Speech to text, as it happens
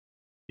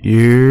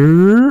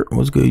Yeah,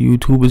 what's good,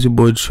 YouTube? It's your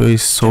boy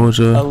Trace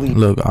Soulja.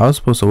 Look, I was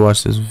supposed to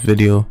watch this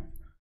video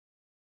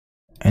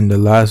and the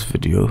last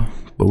video,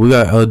 but we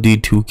got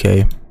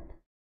LD2K.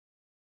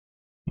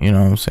 You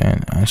know what I'm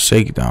saying? And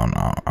Shakedown.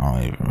 I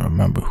don't even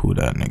remember who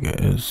that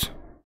nigga is.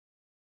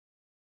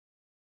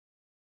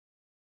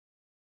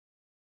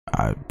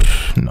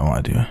 No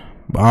idea.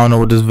 But I don't know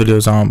what this video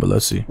is on, but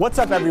let's see. What's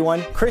up,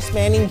 everyone? Chris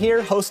Manning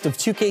here, host of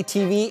 2K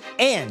TV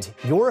and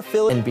your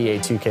affiliate NBA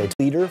 2K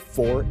leader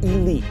for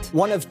Elite.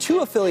 One of two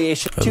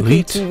affiliations,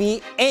 2K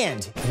TV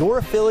and your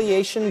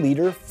affiliation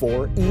leader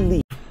for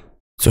Elite.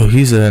 So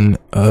he's an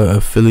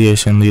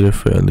affiliation leader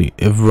for Elite.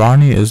 If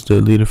Ronnie is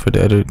the leader for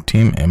the other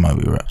team, it might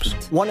be Reps.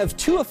 One of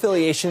two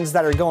affiliations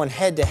that are going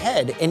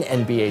head-to-head in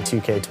NBA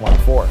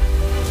 2K24.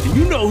 And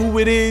you know who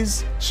it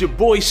is. It's your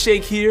boy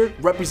Shake here,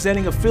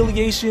 representing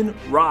affiliation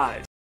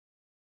Rise.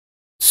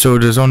 So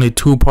there's only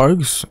two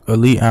parks,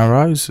 Elite and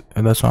Rise,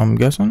 and that's what I'm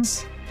guessing.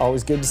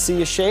 Always good to see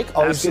you, Shake.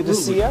 Always good to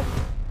see you.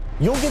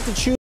 You'll get to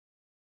choose.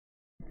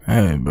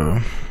 Hey, bro.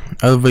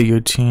 Elevate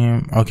your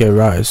team. Okay,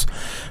 Rise.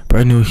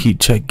 Brand new heat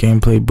check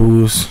gameplay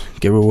boost.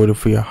 Get rewarded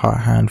for your hot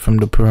hand from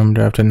the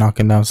perimeter after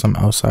knocking down some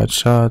outside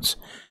shots.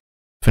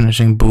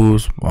 Finishing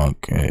boost.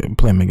 Okay,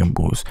 playmaking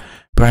boost.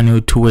 Brand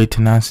new two-way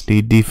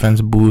tenacity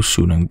defense boost,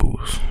 shooting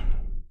boost.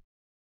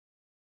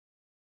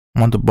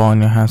 Want the ball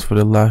in your hands for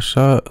the last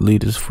shot?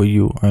 Elite is for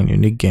you. Earn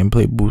unique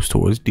gameplay boost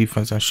towards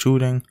defense and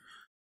shooting.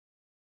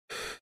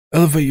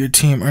 Elevate your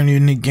team. Earn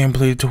unique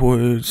gameplay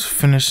towards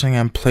finishing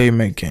and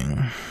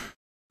playmaking.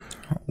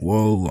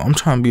 Well, I'm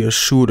trying to be a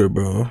shooter,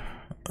 bro.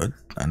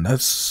 And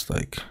that's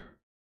like...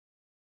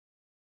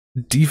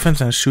 defense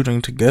and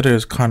shooting together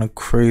is kind of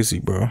crazy,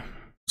 bro.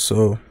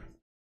 So...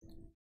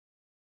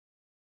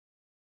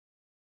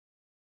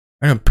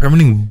 and a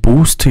permanent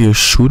boost to your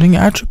shooting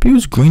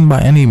attributes? Green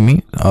by any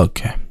means?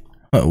 Okay.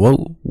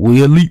 Well,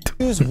 we Elite.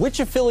 Choose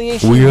which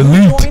affiliation we you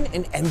Elite. join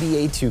in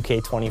NBA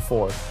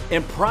 2K24.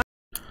 And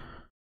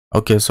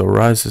okay, so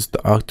Rise is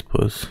the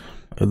octopus.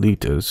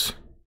 Elite is...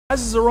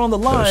 prizes are on the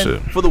line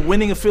for the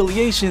winning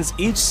affiliations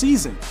each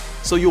season.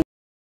 So you'll...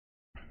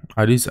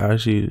 are these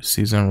actually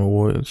season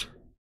rewards?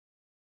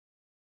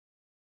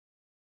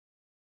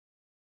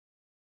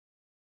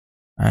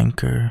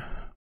 Anchor.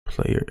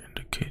 Player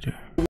indicator.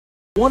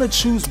 Want to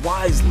choose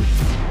wisely.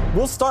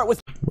 We'll start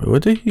with... wait,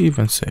 what did he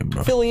even say,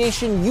 bro?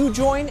 affiliation you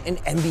join in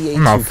NBA 2K24.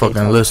 I'm not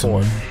fucking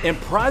listening. And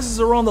prizes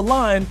are on the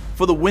line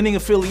for the winning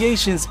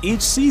affiliations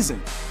each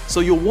season. So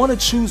you'll want to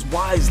choose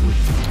wisely.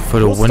 For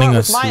the winning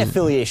with my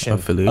affiliation,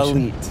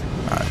 Elite.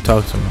 Alright,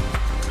 talk to me.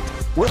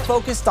 We're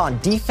focused on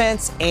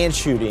defense and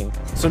shooting.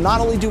 So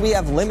not only do we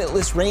have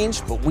limitless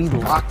range, but we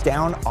lock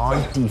down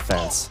on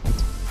defense.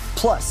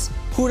 Plus,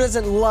 who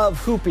doesn't love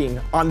hooping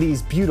on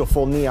these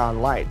beautiful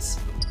neon lights?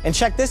 And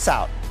check this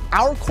out.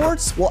 Our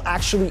courts will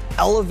actually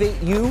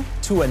elevate you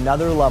to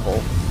another level.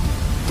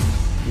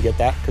 You get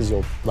that? Because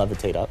you'll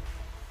levitate up.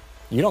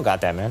 You don't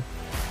got that, man.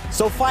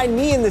 So find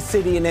me in the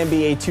city in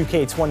NBA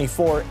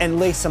 2K24 and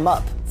lace them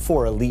up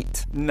for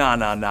Elite.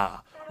 Nah.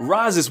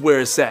 Rise is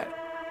where it's at.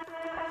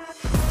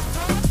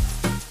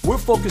 We're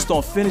focused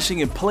on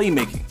finishing and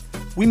playmaking.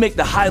 We make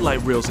the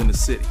highlight reels in the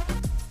city.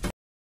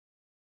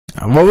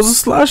 What was the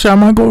slash? I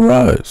might go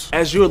Rise.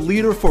 As your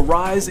leader for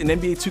Rise in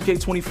NBA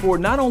 2K24,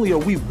 not only are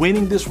we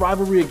winning this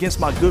rivalry against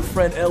my good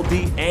friend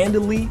LD and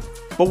Elite,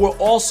 but we're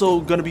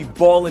also going to be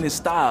balling in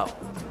style.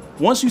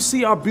 Once you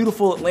see our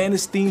beautiful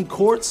Atlantis-themed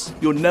courts,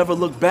 you'll never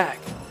look back.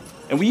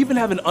 And we even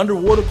have an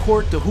underwater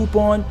court to hoop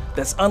on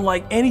that's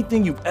unlike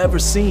anything you've ever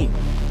seen.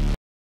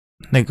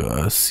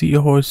 Nigga, a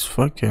seahorse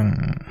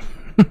fucking...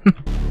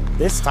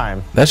 This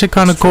time. that shit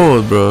kind of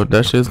cold, bro.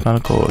 That shit's kind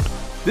of cold.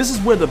 This is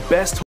where the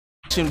best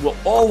action will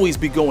always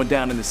be going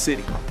down in the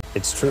city.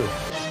 It's true.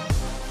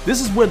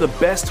 This is where the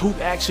best hoop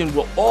action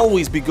will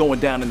always be going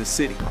down in the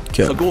city.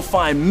 Okay. So go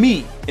find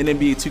me in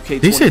NBA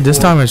 2K24. They said this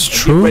time it's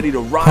true? Ready to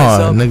rise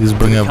up niggas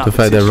bring up the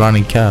fact that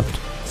Ronnie capped.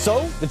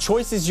 So the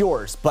choice is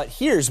yours, but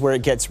here's where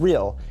it gets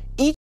real.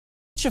 Each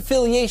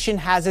affiliation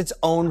has its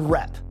own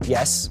rep.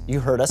 Yes, you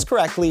heard us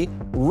correctly.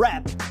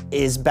 Rep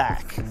is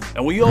back.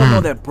 And we all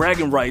know that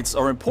bragging rights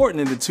are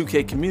important in the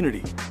 2K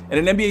community.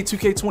 And in NBA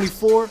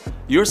 2K24,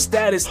 your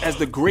status as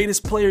the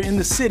greatest player in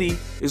the city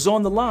is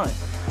on the line.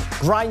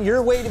 Grind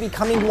your way to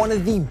becoming one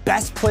of the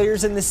best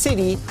players in the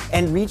city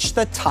and reach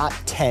the top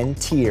 10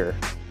 tier.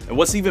 And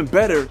what's even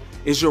better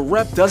is your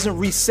rep doesn't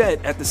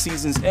reset at the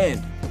season's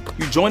end.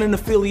 You join an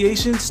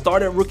affiliation,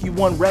 start at Rookie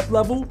 1 rep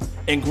level,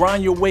 and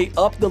grind your way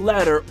up the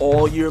ladder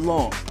all year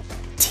long.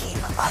 Team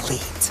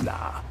Elite.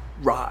 Nah,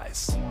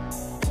 Rise.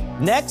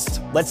 Next,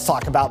 let's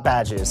talk about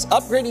badges.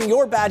 Upgrading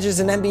your badges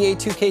in NBA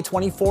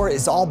 2K24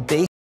 is all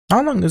based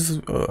how long is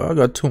this? I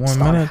got 2 more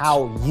minutes. on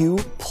how you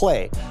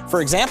play.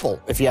 For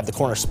example, if you have the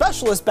corner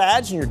specialist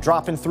badge and you're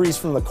dropping threes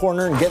from the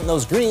corner and getting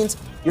those greens,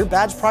 your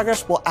badge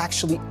progress will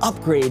actually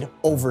upgrade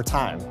over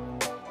time.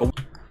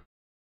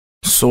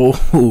 So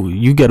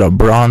you get a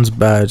bronze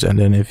badge, and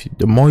then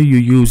the more you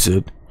use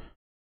it,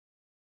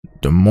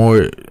 the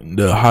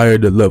higher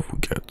the level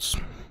gets.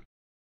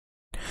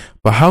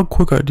 But how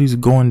quick are these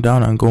going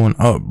down and going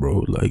up,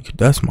 bro? Like,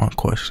 that's my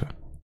question.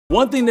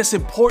 One thing that's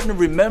important to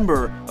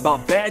remember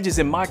about badges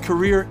in my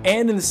career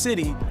and in the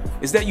city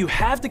is that you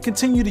have to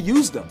continue to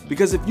use them,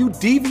 because if you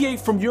deviate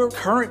from your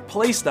current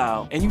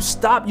playstyle and you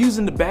stop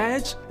using the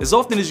badge as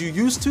often as you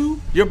used to,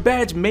 your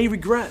badge may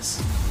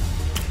regress.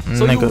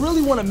 So you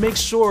really want to make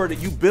sure that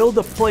you build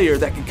a player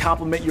that can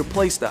complement your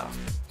playstyle.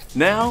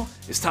 Now,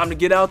 it's time to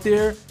get out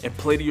there and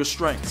play to your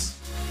strengths.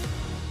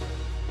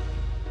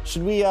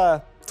 Should we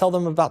tell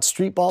them about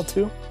street ball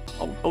too?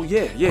 Oh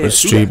yeah.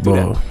 Street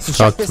ball. So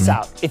check this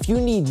out. If you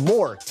need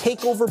more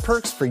takeover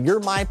perks for your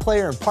My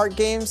Player and Park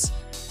games,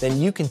 then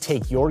you can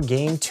take your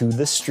game to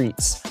the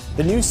streets.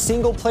 The new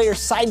single-player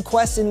side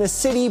quests in the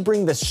city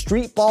bring the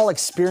street ball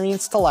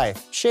experience to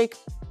life. Shake,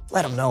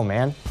 let them know,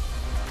 man.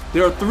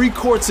 There are 3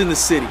 courts in the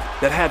city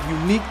that have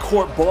unique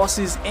court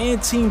bosses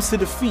and teams to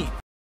defeat.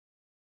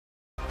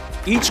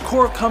 Each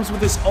court comes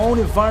with its own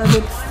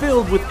environment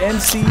filled with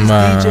MCs,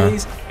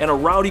 DJs, and a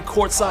rowdy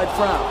courtside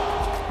crowd.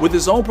 With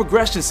its own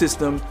progression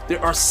system, there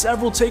are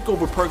several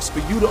takeover perks for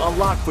you to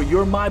unlock for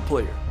your My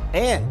Player.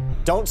 And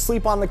don't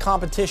sleep on the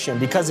competition,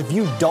 because if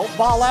you don't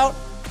ball out,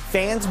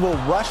 fans will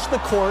rush the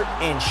court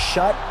and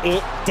shut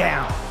it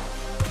down.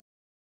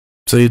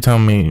 So you tell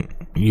me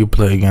you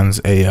play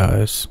against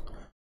AIs,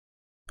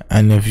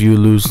 and if you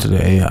lose to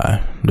the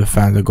AI, the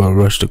fans are gonna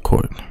rush the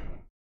court.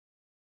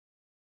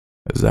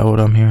 Is that what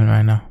I'm hearing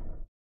right now?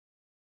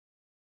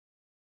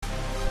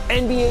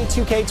 NBA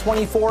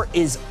 2K24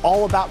 is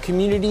all about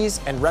communities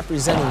and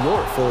representing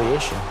your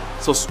affiliation.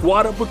 So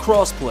squad up a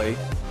crossplay,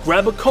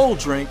 grab a cold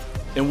drink,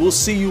 and we'll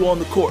see you on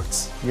the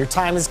courts. Your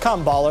time has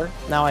come, baller.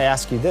 Now I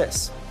ask you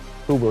this.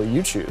 Who will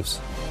you choose?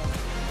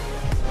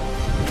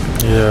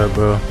 Yeah,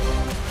 bro.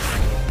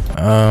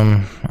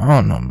 I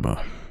don't know, bro.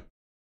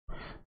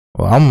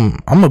 Well, I'm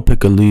gonna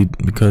pick a lead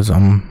because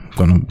I'm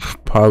gonna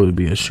probably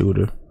be a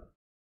shooter.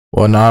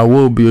 Well, now I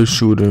will be a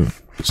shooter.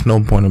 There's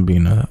no point in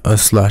being a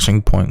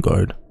slashing point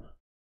guard.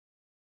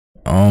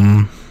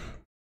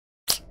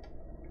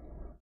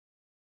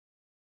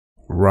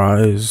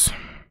 Rise.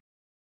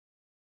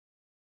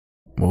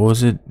 What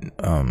was it?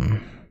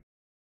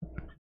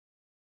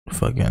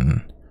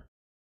 Fucking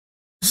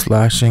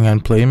slashing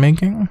and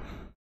playmaking.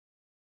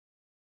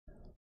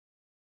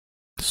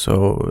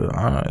 So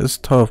it's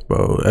tough,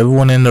 bro.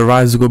 Everyone in the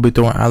Rise is gonna be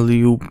throwing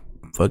alley-oop,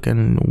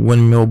 fucking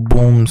windmill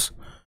booms,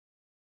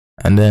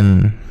 and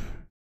then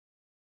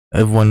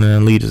everyone in the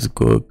Elite is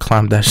gonna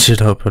climb that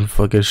shit up and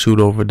fucking shoot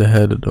over the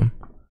head of them.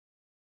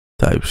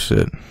 Type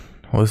shit.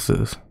 What's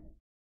this?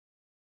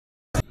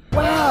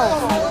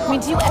 Wow. I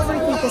mean, do you ever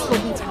think this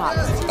will be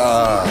topped?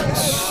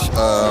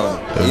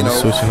 You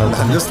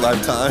know, in this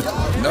lifetime,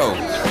 no.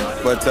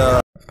 But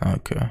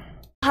okay.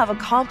 Have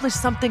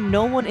accomplished something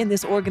no one in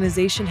this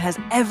organization has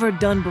ever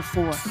done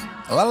before.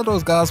 a lot of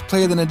those guys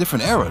played in a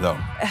different era, though.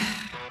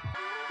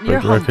 You're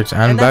humble, records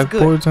and that's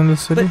backboards good. in the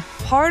city.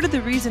 But part of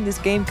the reason this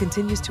game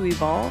continues to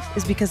evolve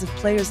is because of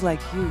players like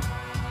you.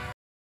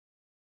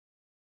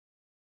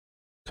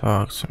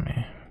 Talk to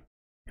me.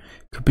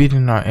 Compete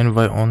in our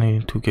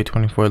invite-only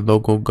 2K24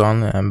 logo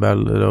gauntlet and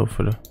battle it out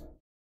for the...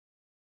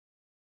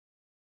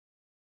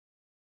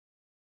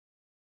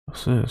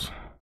 What's this?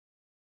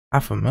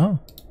 $500,000?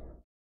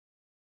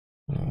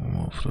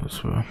 Move this,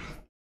 bro.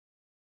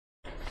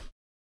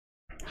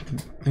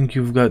 Think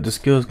you've got the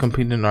skills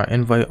competing in our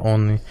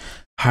invite-only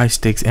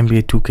high-stakes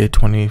NBA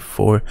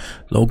 2K24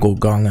 logo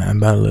gauntlet and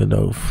battle it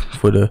out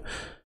for the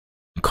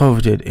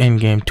coveted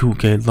in-game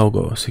 2K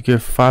logo. Secure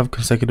 5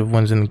 consecutive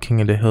wins in the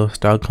King of the Hill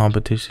style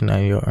competition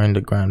and you'll earn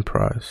the grand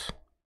prize.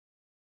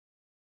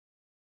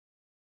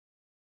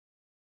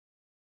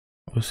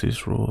 What's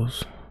these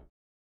rules?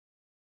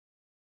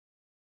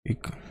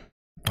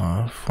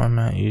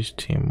 Format each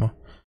team with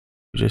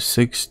just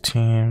 6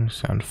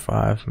 teams and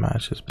 5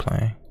 matches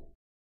playing.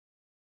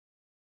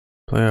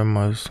 Player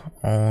must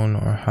own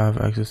or have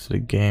access to the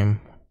game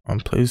on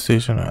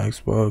PlayStation or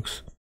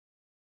Xbox.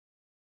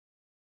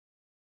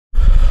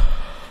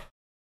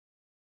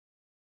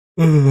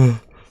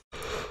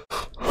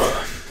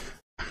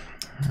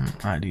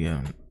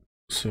 Idea.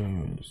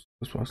 Serious.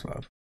 Xbox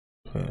Live.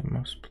 Player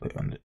must play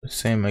on the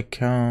same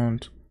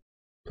account.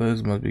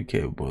 Players must be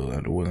capable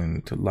and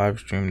willing to live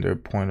stream their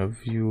point of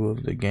view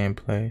of the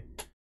gameplay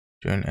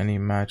during any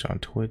match on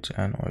Twitch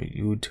and or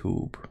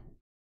YouTube.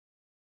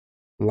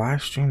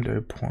 Live stream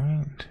their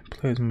point.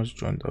 Players must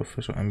join the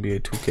official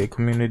NBA 2K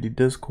community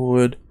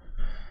Discord.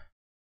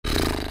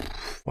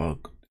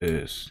 Fuck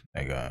this,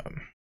 nigga.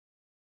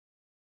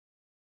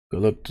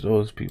 Good luck to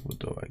those people,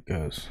 though, I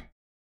guess.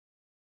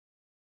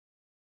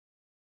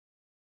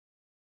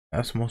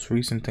 That's the most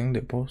recent thing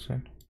they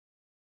posted.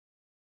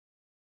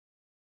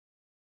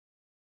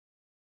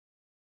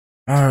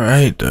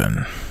 Alright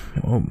then.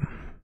 Well,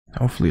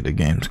 hopefully the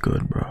game's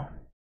good, bro.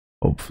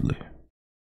 Hopefully.